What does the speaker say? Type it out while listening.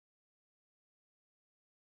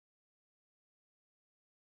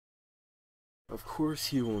Of course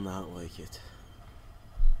he will not like it.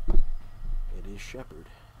 It is Shepard.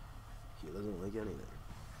 He doesn't like anything.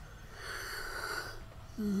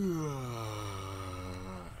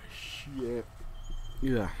 Shit.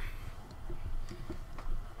 Yeah.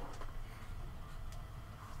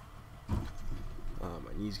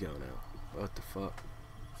 My knee's going out. What the fuck?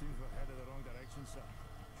 Seems we're headed the wrong direction, sir.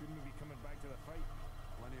 Shouldn't we be coming back to the fight?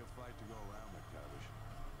 Plenty of fight to go around, McTavish.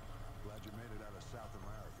 Glad you made it out of South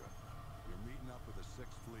America. You're meeting up with the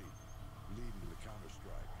 6th Fleet, leading the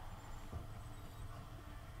counter-strike.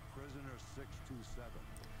 Prisoner 627.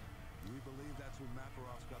 We believe that's who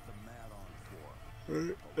Makarov's got the mad on for.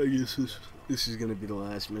 I guess this is gonna be the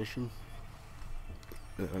last mission.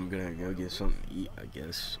 I'm gonna go get something to eat, I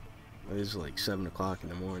guess. It's like 7 o'clock in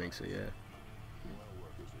the morning, so yeah.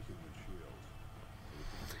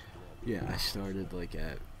 Yeah, I started like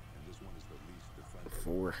at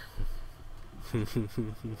 4.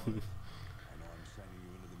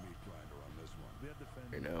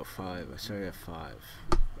 Or no, 5. I started at 5.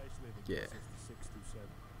 Yeah.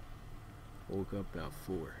 Woke up about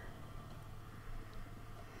 4.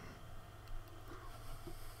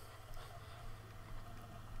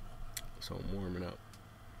 So I'm warming up.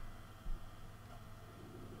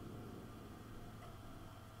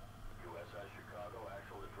 USS Chicago,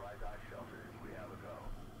 actual to dry dock shelter. We have a go.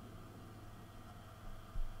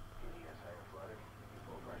 EDS hangar flooded.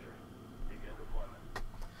 Full pressure. Begin deployment.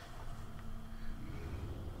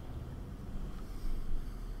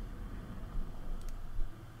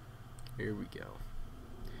 Here we go.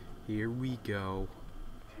 Here we go.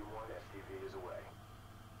 Team 1 STV is away.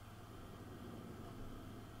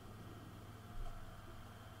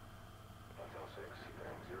 Hotel 6,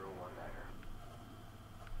 bearing 019er.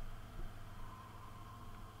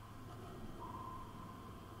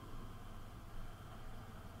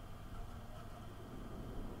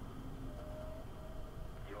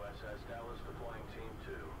 USS Dallas deploying Team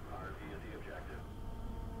 2. RV at the objective.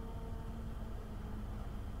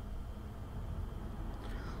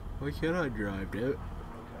 Why can't I drive, dude?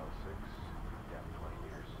 Hotel 6, down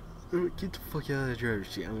 20 meters. Get the fuck out of the driver's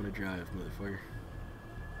seat. I want to drive, motherfucker.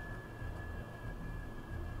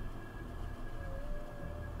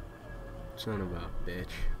 Son of a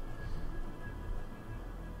bitch.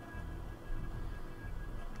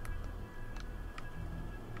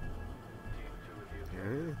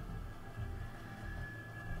 Yeah.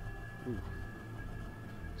 Ooh.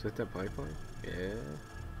 Is that that pipeline? Yeah.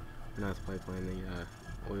 Not the pipeline, the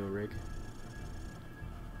oil rig.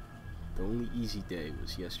 The only easy day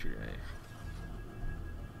was yesterday.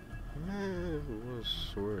 It was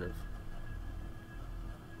sort of.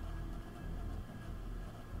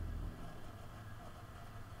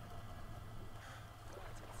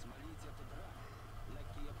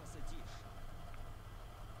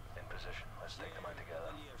 In position. Let's take them out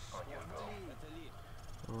together. On your go.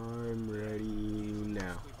 I'm ready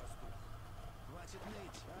now.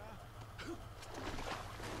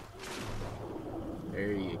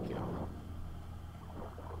 There you go.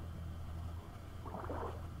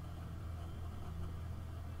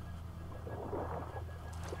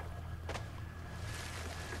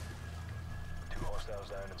 Two hostiles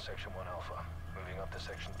down in Section 1 Alpha. Moving up to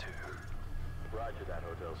Section 2. Roger that,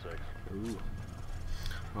 Hotel 6. Ooh.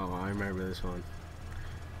 Oh, I remember this one.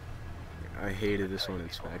 I hated this one in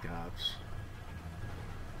Spec Ops.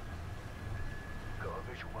 Got a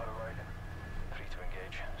visual battle right. Free to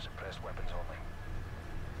engage. Suppressed weapons only.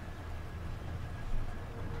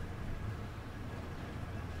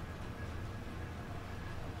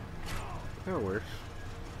 That works.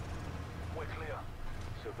 We're clear.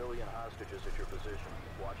 Civilian hostages at your position.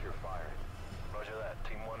 Watch your fire. Roger that.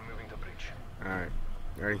 Team 1 moving to breach. Alright.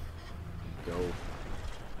 Ready? Go.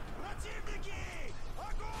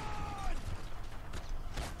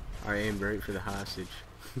 I aimed right for the hostage.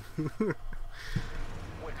 We're clear.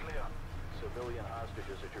 Civilian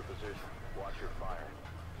hostages at your position. Watch your fire.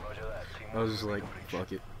 Roger that. Team I was just like,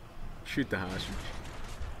 fuck it. Shoot the hostage.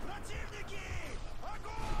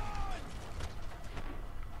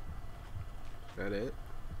 Is that it?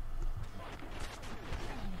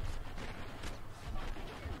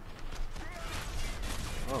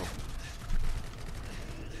 Oh.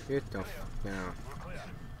 Get the fuck down.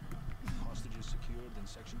 Hostages secured in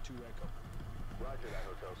Section 2 Echo. Roger that,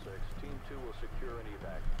 Hotel 6. Team 2 will secure an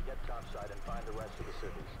evac. Get topside and find the rest of the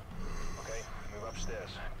civvies. Okay, move upstairs.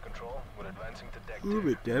 Control, we're advancing to deck 2. Move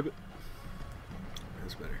it, damn it.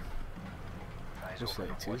 That's better. Eyes What's open.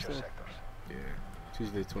 that, Watch your Tuesday? sectors. Yeah.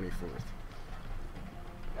 Tuesday 24th.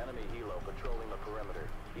 Enemy helo patrolling the perimeter.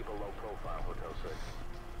 Keep a low profile, Hotel 6.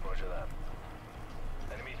 Roger that.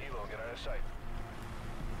 Enemy helo, get out of sight.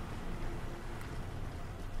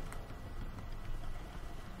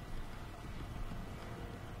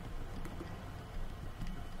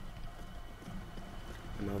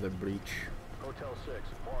 Another breach. Hotel 6,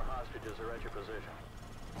 more hostages are at your position.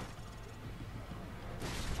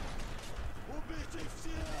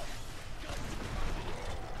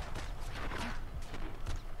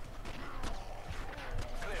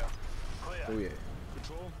 Clear. Clear. Oh yeah.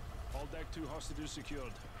 Control, all deck 2 hostages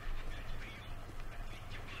secured.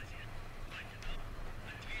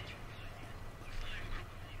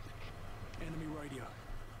 Enemy radio.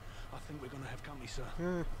 I think we're gonna have company, sir.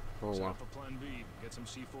 Oh Set wow. up a plan B. Get some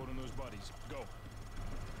C4 on those bodies. Go.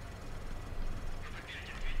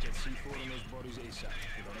 Get C4 on those bodies ASAP.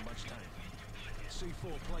 We don't have much time.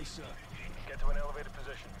 C4, place, sir. Get to an elevated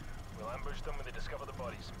position. We'll ambush them when they discover the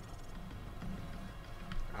bodies.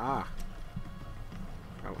 Ah.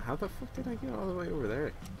 How the fuck did I get all the way over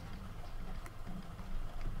there?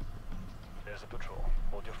 There's a patrol.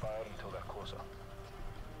 Hold your fire until they're closer.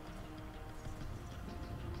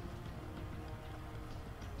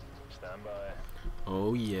 Stand by.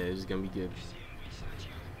 Oh yeah, it's gonna be good.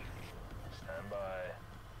 Stand by.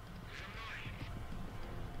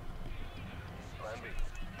 Plan B.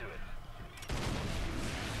 Do it.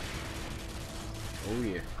 Oh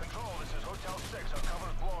yeah. Control, this is Hotel 6. Our cover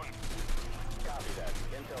is blown. Copy that.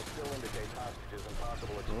 Intel still indicates hostages and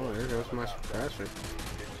possible explosions. Oh, there goes my on the top deck. suppressor.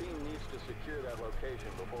 Your team needs to secure that location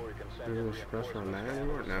before we can send There's in no suppressor on that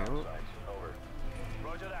reinforcements to anymore? handle the No. SAM sites. Over.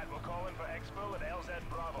 Roger that. We'll call in for exfil at LZ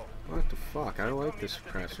Bravo. What the fuck? I like the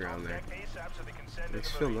suppressor on there.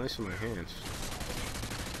 It's feel nice in my hands.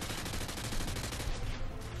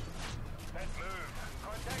 Let's move.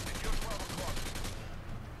 Contact at your 12 o'clock.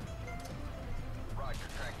 Roger,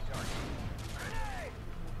 tracking target. Grenade!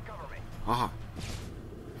 Cover me. Ah.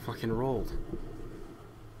 Fucking rolled.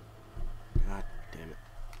 God damn it.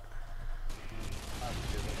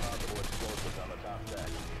 Hostages and possible explosives on the top deck.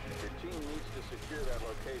 Your team needs to secure that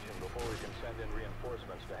location before we can send in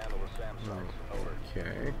reinforcements to handle the SAM sites. Over.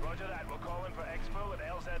 Okay. Roger that. We'll call in for exfil at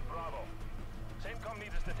LZ Bravo. CENTCOM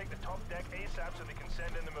needs us to take the top deck ASAP so they can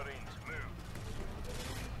send in the Marines. Move.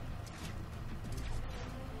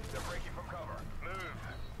 They're breaking from cover. Move.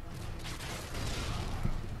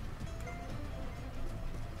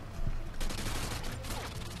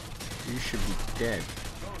 You should be dead.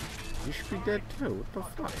 You should be dead too. What the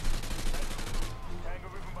fuck? Tango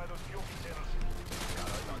moving by those fuel containers. Got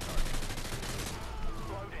eyes on target.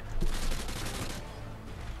 Loading.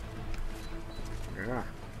 Yeah.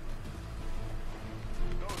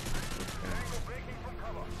 Tango breaking from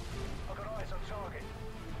cover. I've got eyes on target.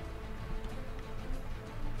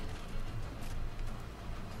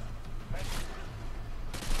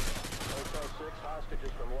 Hotel 6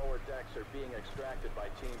 hostages from lower decks are being extracted by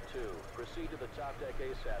Team 2. Proceed to the top deck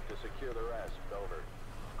ASAP to secure the rest. Over.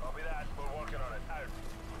 Copy that. We're working on it. Out.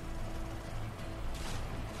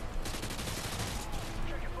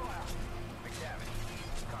 Check your fire. McTavish.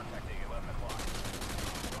 Contacting 11 o'clock.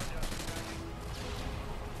 Roger.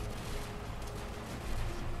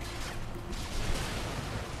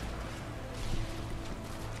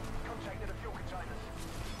 Contacted the fuel containers.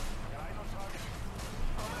 Got eyes on target.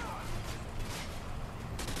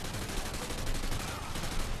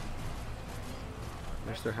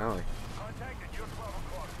 Mr. Halley. Contact at your 12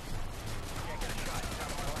 o'clock. Can't get a shot. It's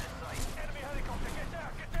out of my line of sight. Enemy helicopter. Get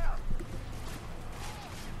down. Get down.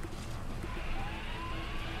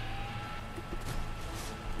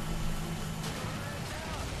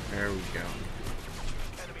 There we go.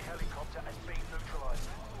 Enemy helicopter and base neutralized.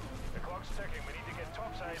 The clock's ticking. We need to get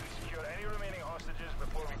topside and secure any remaining hostages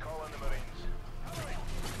before we call in the Marines.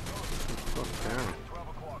 Fuck down. 12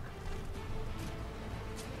 o'clock.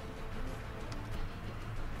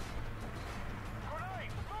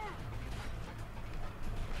 Grenade! Move!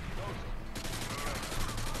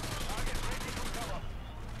 Target breaking from cover.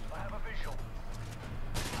 I have a visual.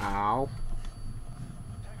 Ow.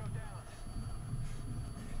 Tango down.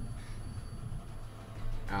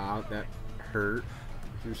 Ow, that hurt.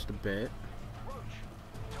 Just a bit. Roach.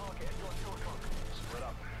 Target at your 2 o'clock. Split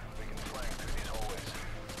up. We can flank through these hallways.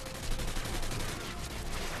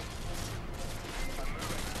 I'm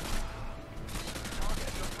moving. Target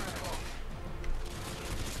at your 3 o'clock.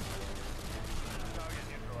 Target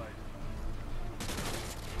neutralized.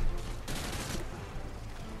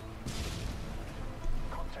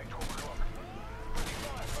 Contact 12 o'clock. Ready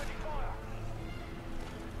fire! Ready fire!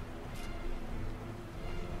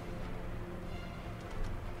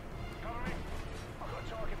 Cover me. I've got a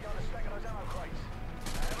target behind a stack of those ammo crates.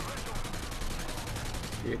 I have a visual.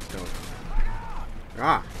 Shit, don't.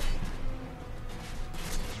 Ah.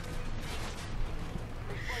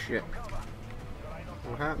 Shit.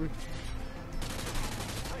 What happened?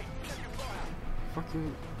 Hey, check your fire. Fucking.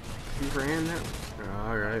 He ran that.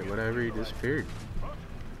 Alright, whatever. He disappeared.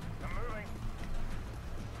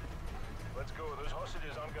 Those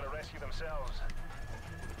hostages aren't gonna rescue themselves.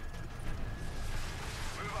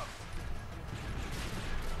 Move up.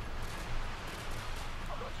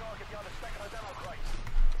 I've got a target behind the stack of those ammo crates.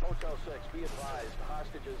 Motel 6, be advised.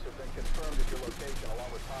 Hostages have been confirmed at your location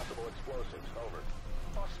along with possible explosives. Over.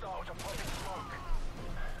 Hostiles are popping smoke.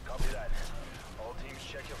 Copy that. All teams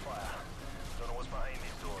check your fire. Don't know what's behind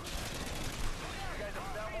these doors. You guys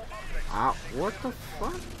have thermal objects. Ah, what the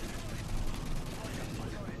fuck?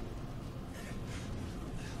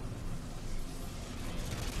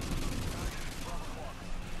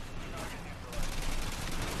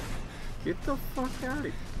 Get the fuck out of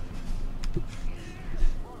here.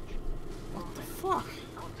 What the fuck?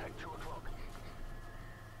 Contact 2 o'clock.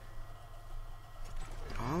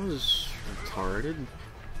 I was retarded.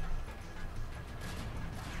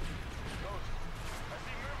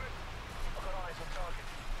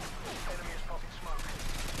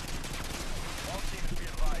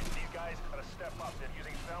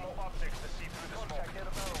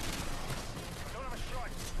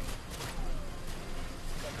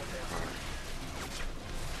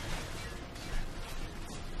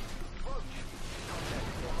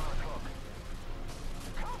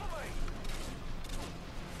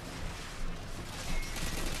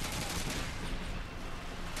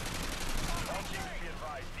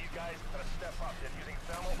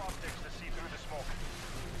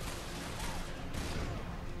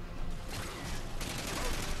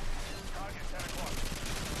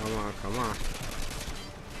 Come on, come on.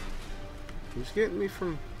 Who's getting me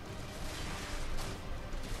from...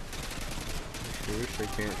 Seriously,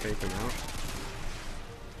 can't take him out?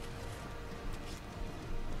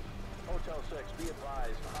 Hotel 6, be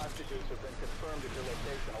advised. Hostages have been confirmed at your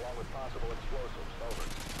location along with possible explosives. Over.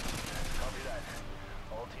 Copy that.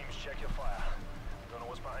 All teams check your fire. Don't know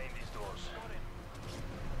what's behind these doors.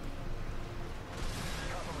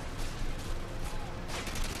 Cover me.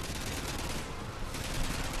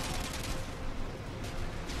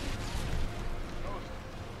 Ghost,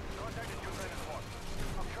 contacted you in the hot.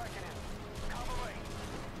 I'm tracking him. Cover me.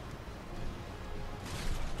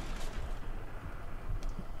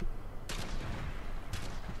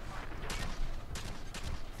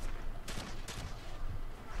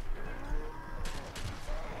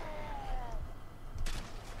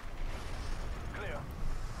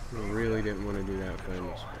 I really didn't want to do that,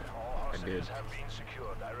 friends. All I did. hostages have been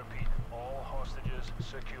secured. I repeat, all hostages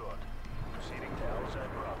secured. Proceeding to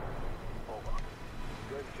outside Bravo. Over.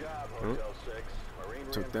 Good job, Hotel 6. Marine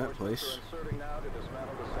Took that reinforcements place. are inserting now to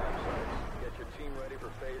dismantle the SAM sites. Get your team ready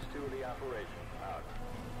for phase 2 of the operation. Out.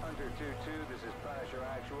 Hunter 2-2, this is Punisher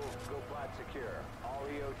Actual. Go plat secure. All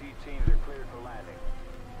EOD teams are cleared for landing.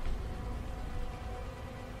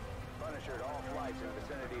 Punisher to all flights in the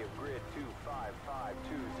vicinity of grid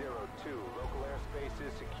 255202. Local airspace is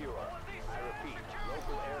secure. I repeat,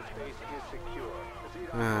 local airspace is secure.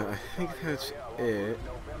 I think that's it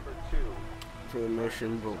November 2. for the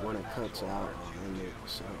mission, but when it cuts out, I'll end it,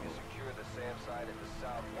 so... Secure the SAM site at the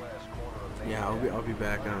southwest corner of Yeah, I'll be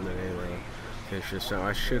back on today, though. Finish this out.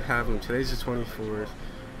 I should have them. Today's the 24th.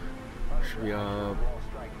 Should be up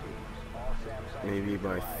maybe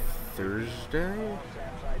by Thursday?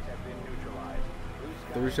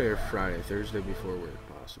 Thursday or Friday. Thursday before work,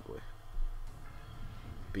 possibly.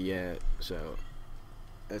 But yeah, so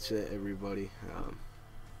that's it, everybody.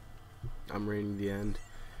 I'm rating the end,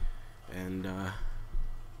 and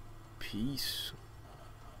peace.